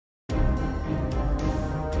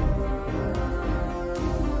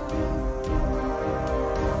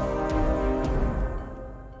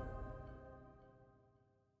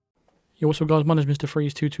Yo, what's up guys, my name is Mr.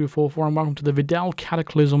 Freeze2244 and welcome to the Videl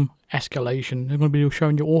Cataclysm Escalation. I'm going to be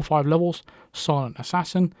showing you all 5 levels, Silent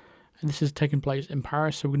Assassin, and this is taking place in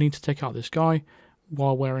Paris, so we need to take out this guy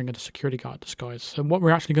while wearing a security guard disguise. So what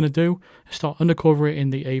we're actually going to do is start undercover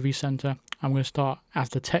in the AV Center. I'm going to start as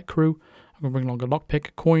the tech crew. I'm going to bring along a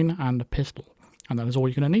lockpick, coin, and a pistol, and that is all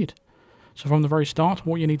you're going to need. So from the very start,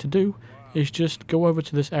 what you need to do is just go over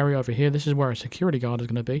to this area over here. This is where a security guard is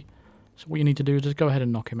going to be. So what you need to do is just go ahead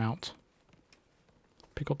and knock him out.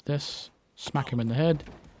 Pick up this, smack him in the head,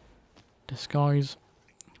 disguise.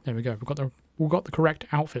 There we go. We've got the correct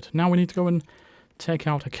outfit. Now we need to go and take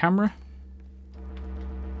out a camera.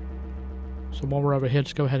 So while we're over here,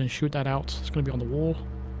 just go ahead and shoot that out. It's going to be on the wall.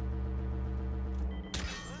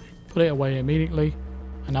 Put it away immediately,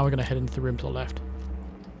 and now we're going to head into the room to the left.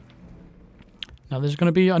 Now there's going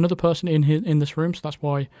to be another person in this room, so that's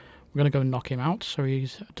why we're going to go and knock him out so he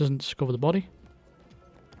doesn't discover the body.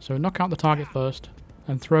 So knock out the target first,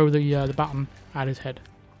 and throw the baton at his head.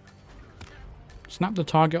 Snap the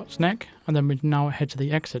target's neck, and then we now head to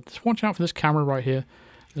the exit. Just watch out for this camera right here.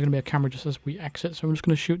 There's going to be a camera just as we exit, so I'm just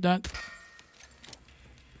going to shoot that.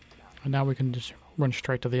 And now we can just run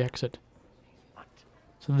straight to the exit.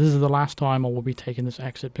 So this is the last time I will be taking this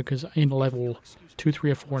exit, because in level 2,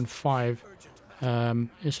 3, 4, and 5,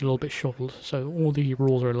 it's a little bit shuffled, so all the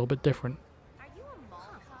rules are a little bit different.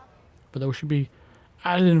 But there should be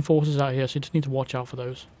added enforcers out here, so you just need to watch out for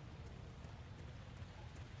those.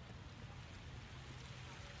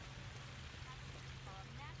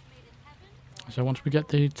 So once we get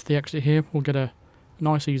to the exit here, we'll get a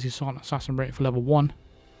nice easy silent assassin rate for level 1.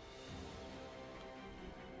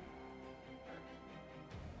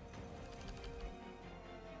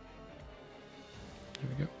 There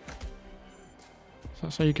we go. So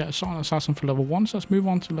that's how you get a silent assassin for level 1, so let's move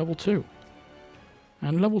on to level 2.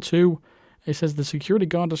 And level 2, it says the security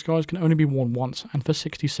guard disguise can only be worn once and for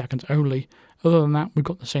 60 seconds only. Other than that, we've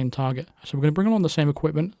got the same target. So we're going to bring along the same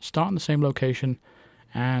equipment, start in the same location,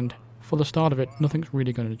 and for the start of it, nothing's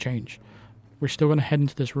really going to change. We're still going to head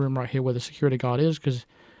into this room right here where the security guard is, because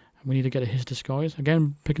we need to get his disguise.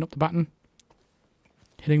 Again, picking up the baton,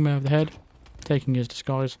 hitting him over the head, taking his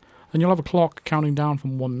disguise, and you'll have a clock counting down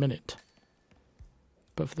from 1 minute.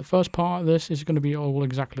 But for the first part of this, it's going to be all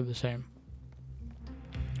exactly the same.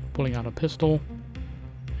 Pulling out a pistol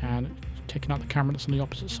and taking out the camera that's on the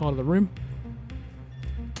opposite side of the room,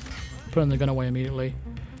 putting the gun away immediately,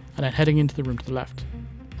 and then heading into the room to the left.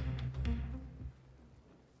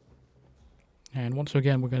 And once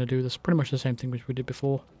again, we're going to do this pretty much the same thing as we did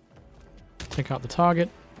before. Take out the target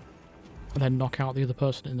and then knock out the other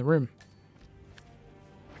person in the room.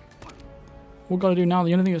 What we've got to do now,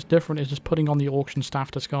 the only thing that's different is just putting on the auction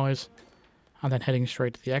staff disguise and then heading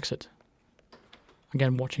straight to the exit.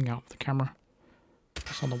 Again, watching out for the camera.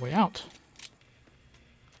 It's on the way out.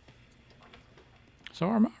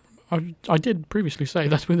 So I did previously say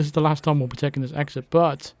this is the last time we'll be taking this exit,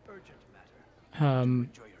 but I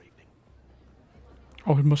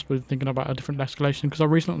must be thinking about a different escalation, because I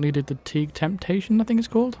recently did the Teague Temptation, I think it's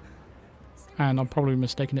called, and I'm probably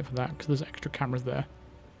mistaking it for that because there's extra cameras there.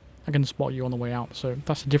 I can spot you on the way out, so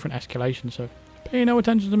that's a different escalation. So pay no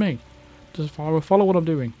attention to me. Just follow what I'm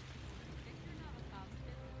doing.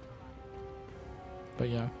 But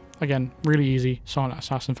yeah, again, really easy silent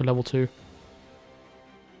assassin for level 2.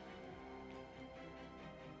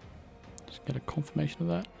 Just get a confirmation of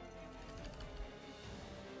that.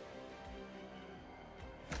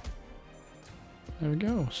 There we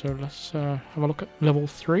go. So let's have a look at level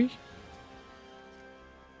 3.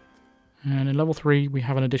 And in level 3 we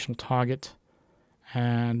have an additional target,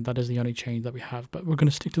 and that is the only change that we have. But we're going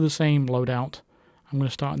to stick to the same loadout. I'm going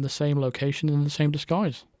to start in the same location and in the same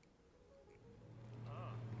disguise.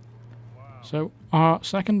 So our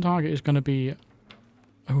second target is going to be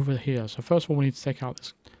over here. So first of all, we need to take out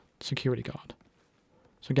this security guard.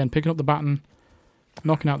 So again, picking up the baton,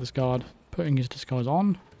 knocking out this guard, putting his disguise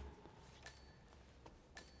on.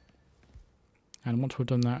 And once we've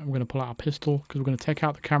done that, we're going to pull out a pistol, because we're going to take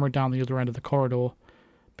out the camera down the other end of the corridor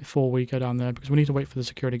before we go down there, because we need to wait for the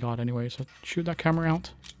security guard anyway. So shoot that camera out.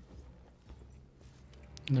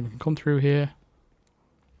 And then we can come through here.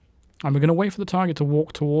 And we're going to wait for the target to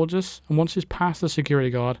walk towards us. And once he's past the security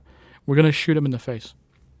guard, we're going to shoot him in the face.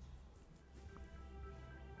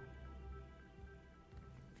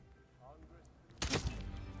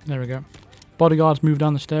 There we go. Bodyguards move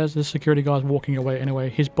down the stairs. This security guard's walking away anyway.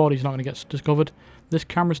 His body's not going to get discovered. This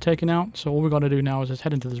camera's taken out. So all we've got to do now is just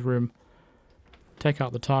head into this room. Take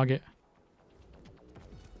out the target.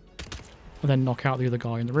 And then knock out the other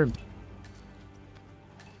guy in the room.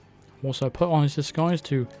 Also put on his disguise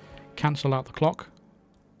to cancel out the clock.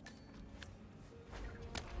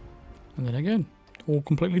 And then again, all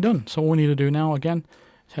completely done. So all we need to do now, again,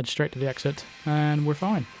 is head straight to the exit, and we're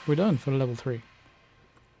fine. We're done for level 3.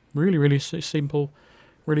 Really, really simple,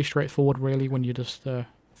 really straightforward, really, when you just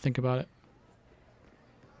think about it.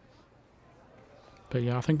 But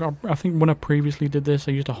yeah, I think when I previously did this,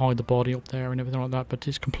 I used to hide the body up there and everything like that, but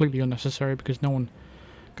it's completely unnecessary because no one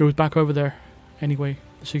goes back over there anyway.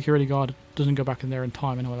 The security guard doesn't go back in there in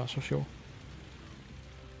time anyway, that's for sure.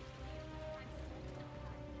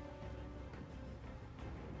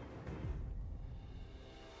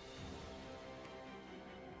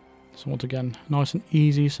 So once again, nice and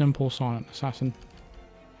easy, simple silent assassin.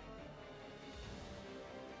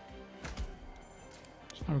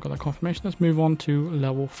 So now we've got that confirmation. Let's move on to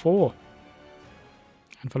level 4.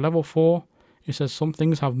 And for level 4, it says some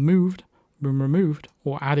things have moved, been removed,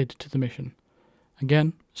 or added to the mission.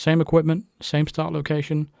 Again, same equipment, same start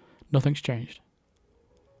location, nothing's changed.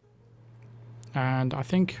 And I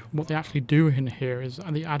think what they actually do in here is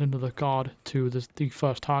they add another guard to the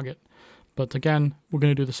first target. But again, we're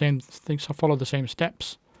going to do the same things, so follow the same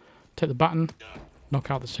steps. Take the baton, knock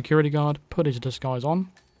out the security guard, put his disguise on.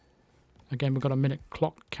 Again, we've got a minute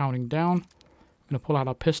clock counting down. We're going to pull out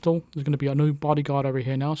our pistol. There's going to be a new bodyguard over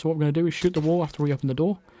here now. So what we're going to do is shoot the wall after we open the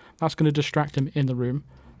door. That's going to distract him in the room.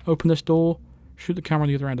 Open this door, shoot the camera on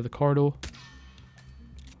the other end of the corridor.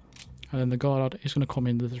 And then the guard is going to come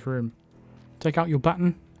into this room. Take out your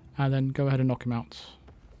baton, and then go ahead and knock him out.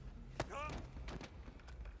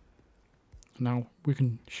 Now we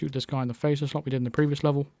can shoot this guy in the face just like we did in the previous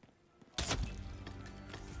level.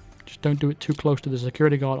 Just don't do it too close to the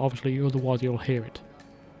security guard, obviously, otherwise you'll hear it.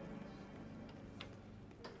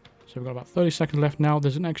 So we've got about 30 seconds left now.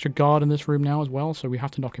 There's an extra guard in this room now as well, so we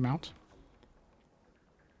have to knock him out.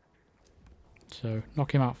 So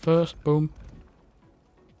knock him out first, boom.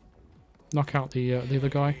 Knock out the other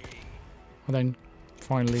guy, and then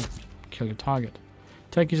finally kill your target.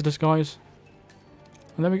 Take his disguise,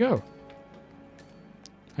 and there we go.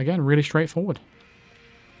 Again, really straightforward.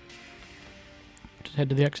 Just head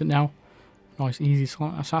to the exit now. Nice, easy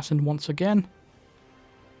silent assassin once again.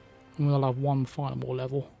 And we'll have one final more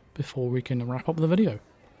level before we can wrap up the video.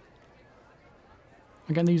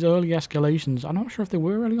 Again, these early escalations, I'm not sure if they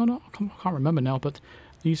were early or not. I can't remember now, but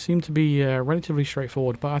these seem to be relatively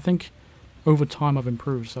straightforward. But I think over time I've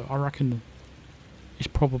improved, so I reckon it's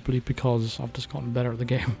probably because I've just gotten better at the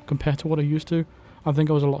game compared to what I used to. I think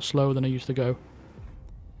I was a lot slower than I used to go.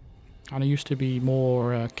 And I used to be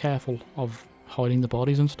more careful of hiding the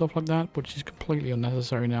bodies and stuff like that, which is completely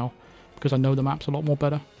unnecessary now because I know the maps a lot more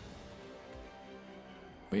better.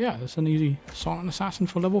 But yeah, it's an easy silent assassin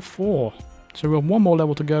for level 4. So we have one more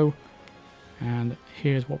level to go, and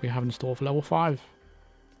here's what we have in store for level 5.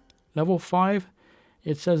 Level 5,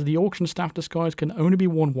 it says the auction staff disguise can only be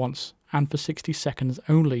worn once and for 60 seconds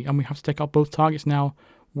only, and we have to take out both targets now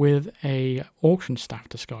with a auction staff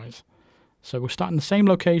disguise. So we're starting the same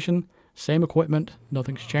location, same equipment,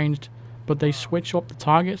 nothing's changed, but they switch up the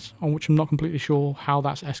targets, on which I'm not completely sure how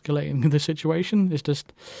that's escalating the situation. It's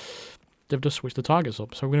just, they've just switched the targets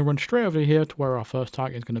up. So we're going to run straight over here to where our first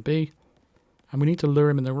target is going to be, and we need to lure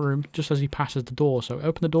him in the room just as he passes the door. So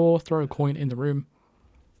open the door, throw a coin in the room,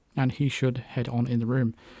 and he should head on in the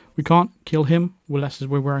room. We can't kill him unless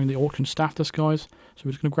we're wearing the auction staff disguise, so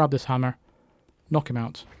we're just going to grab this hammer, knock him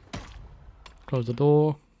out, close the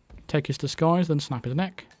door, take his disguise, then snap his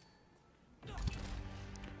neck.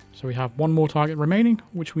 So we have one more target remaining,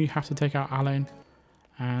 which we have to take out Alain,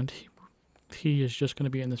 and he is just going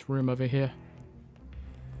to be in this room over here.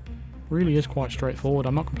 Really is quite straightforward.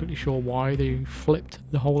 I'm not completely sure why they flipped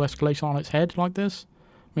the whole escalation on its head like this.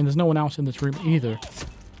 I mean, there's no one else in this room either.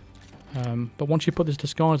 But once you put this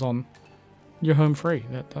disguise on, you're home free.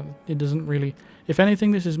 It doesn't really... If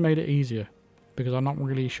anything, this has made it easier, because I'm not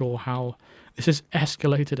really sure how this is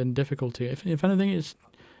escalated in difficulty. If anything, it's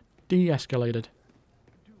de-escalated.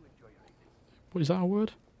 Is that a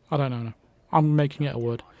word? I don't know. No. I'm making it a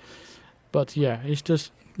word. But yeah, it's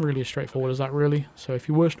just really as straightforward as that, really. So if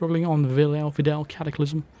you were struggling on Videl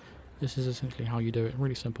Cataclysm, this is essentially how you do it.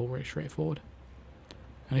 Really simple, really straightforward.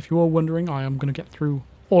 And if you are wondering, I am going to get through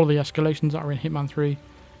all of the escalations that are in Hitman 3,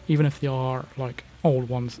 even if they are like old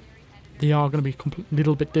ones. They are going to be a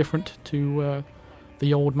little bit different to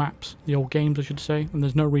the old maps, the old games, I should say. And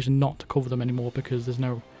there's no reason not to cover them anymore, because there's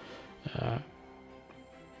no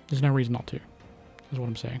reason not to, is what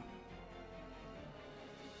I'm saying.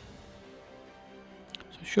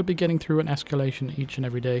 So I should be getting through an escalation each and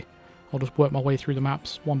every day. I'll just work my way through the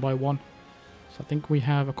maps one by one. So I think we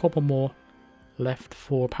have a couple more left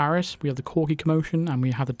for Paris. We have the Corky Commotion, and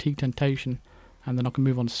we have the Teak Temptation, and then I can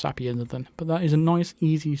move on to Sapiens then. But that is a nice,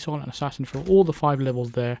 easy, silent assassin for all the 5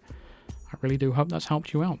 levels there. I really do hope that's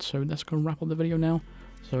helped you out. So let's go and wrap up the video now.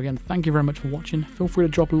 So again, thank you very much for watching. Feel free to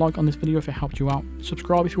drop a like on this video if it helped you out.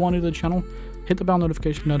 Subscribe if you are new to the channel. Hit the bell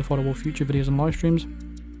notification to be notified of all future videos and live streams.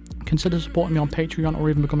 Consider supporting me on Patreon or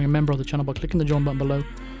even becoming a member of the channel by clicking the join button below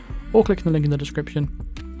or clicking the link in the description.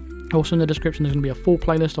 Also in the description there's going to be a full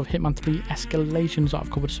playlist of Hitman 3 escalations that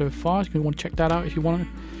I've covered so far, so you want to check that out if you want to.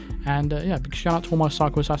 And yeah, big shout out to all my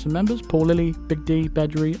Psycho Assassin members: Paul Lilly, Big D,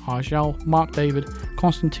 Bedry, Argel, Mark David,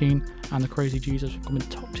 Constantine, and the Crazy Jesus for becoming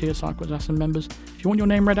top tier Psycho Assassin members. If you want your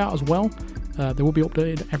name read out as well, they will be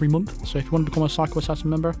updated every month, so if you want to become a Psycho Assassin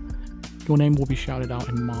member, your name will be shouted out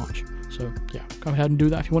in March. So yeah, go ahead and do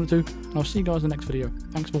that if you want to, and I'll see you guys in the next video.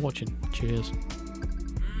 Thanks for watching. Cheers.